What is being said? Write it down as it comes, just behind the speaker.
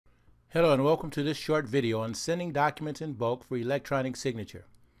Hello and welcome to this short video on sending documents in bulk for electronic signature.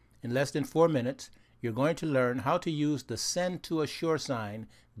 In less than 4 minutes, you're going to learn how to use the Send to eSign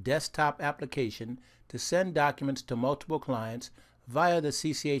desktop application to send documents to multiple clients via the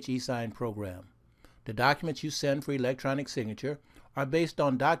CCH eSign program. The documents you send for electronic signature are based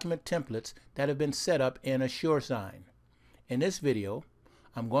on document templates that have been set up in eSign. In this video,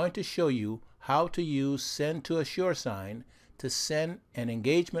 I'm going to show you how to use Send to eSign to send an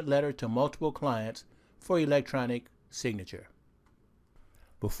engagement letter to multiple clients for electronic signature.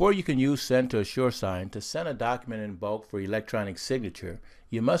 Before you can use Send to eSign to send a document in bulk for electronic signature,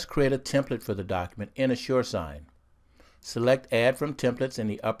 you must create a template for the document in eSign. Select Add from Templates in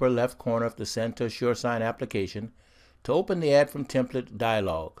the upper left corner of the Send to eSign application to open the Add from Template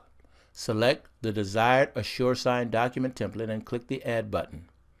dialog. Select the desired eSign document template and click the Add button.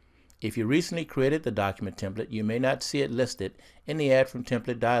 If you recently created the document template, you may not see it listed in the Add from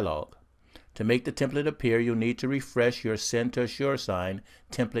Template dialog. To make the template appear, you'll need to refresh your Send to eSign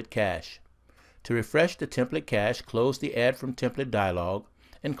template cache. To refresh the template cache, close the Add from Template dialog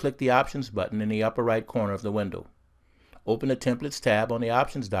and click the Options button in the upper right corner of the window. Open the Templates tab on the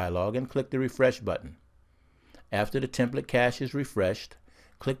Options dialog and click the Refresh button. After the template cache is refreshed,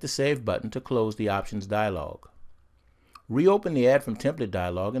 click the Save button to close the Options dialog. Reopen the Add from Template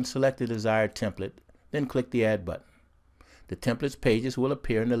dialog and select the desired template, then click the Add button. The templates pages will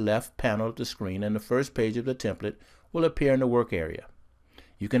appear in the left panel of the screen, and the first page of the template will appear in the work area.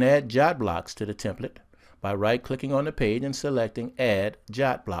 You can add jot blocks to the template by right-clicking on the page and selecting Add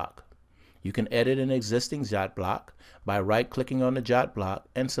Jot Block. You can edit an existing jot block by right-clicking on the jot block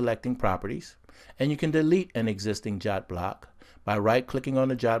and selecting Properties, and you can delete an existing jot block by right-clicking on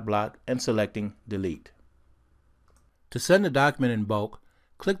the jot block and selecting Delete. To send the document in bulk,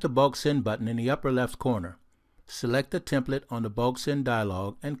 click the Bulk Send button in the upper left corner. Select the template on the Bulk Send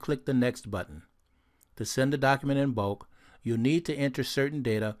dialog and click the Next button. To send the document in bulk, you'll need to enter certain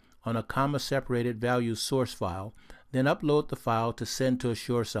data on a comma-separated value source file, then upload the file to Send to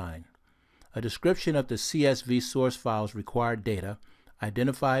eSign. A description of the CSV source file's required data,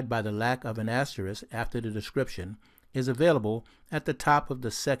 identified by the lack of an asterisk after the description, is available at the top of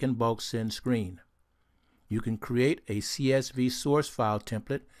the second Bulk Send screen. You can create a CSV source file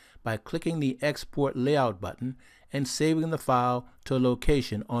template by clicking the Export Layout button and saving the file to a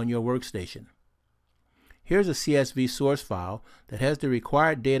location on your workstation. Here's a CSV source file that has the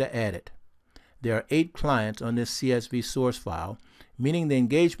required data added. There are 8 clients on this CSV source file, meaning the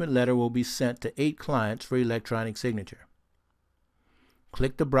engagement letter will be sent to 8 clients for electronic signature.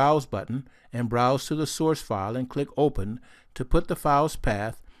 Click the Browse button and browse to the source file and click Open to put the file's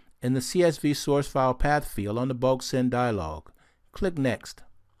path in the CSV source file path field on the Bulk Send dialog. Click Next.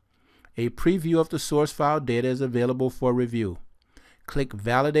 A preview of the source file data is available for review. Click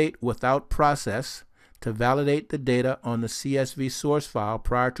Validate Without Process to validate the data on the CSV source file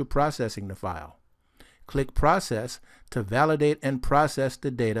prior to processing the file. Click Process to validate and process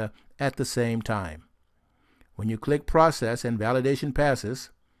the data at the same time. When you click Process and validation passes,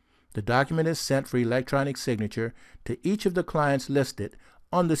 the document is sent for electronic signature to each of the clients listed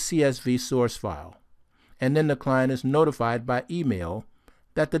on the CSV source file, and then the client is notified by email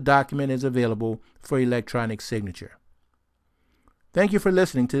that the document is available for electronic signature. Thank you for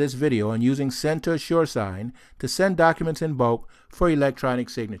listening to this video on using Send to eSign to send documents in bulk for electronic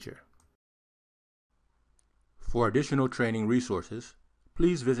signature. For additional training resources,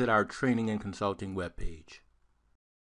 please visit our training and consulting webpage.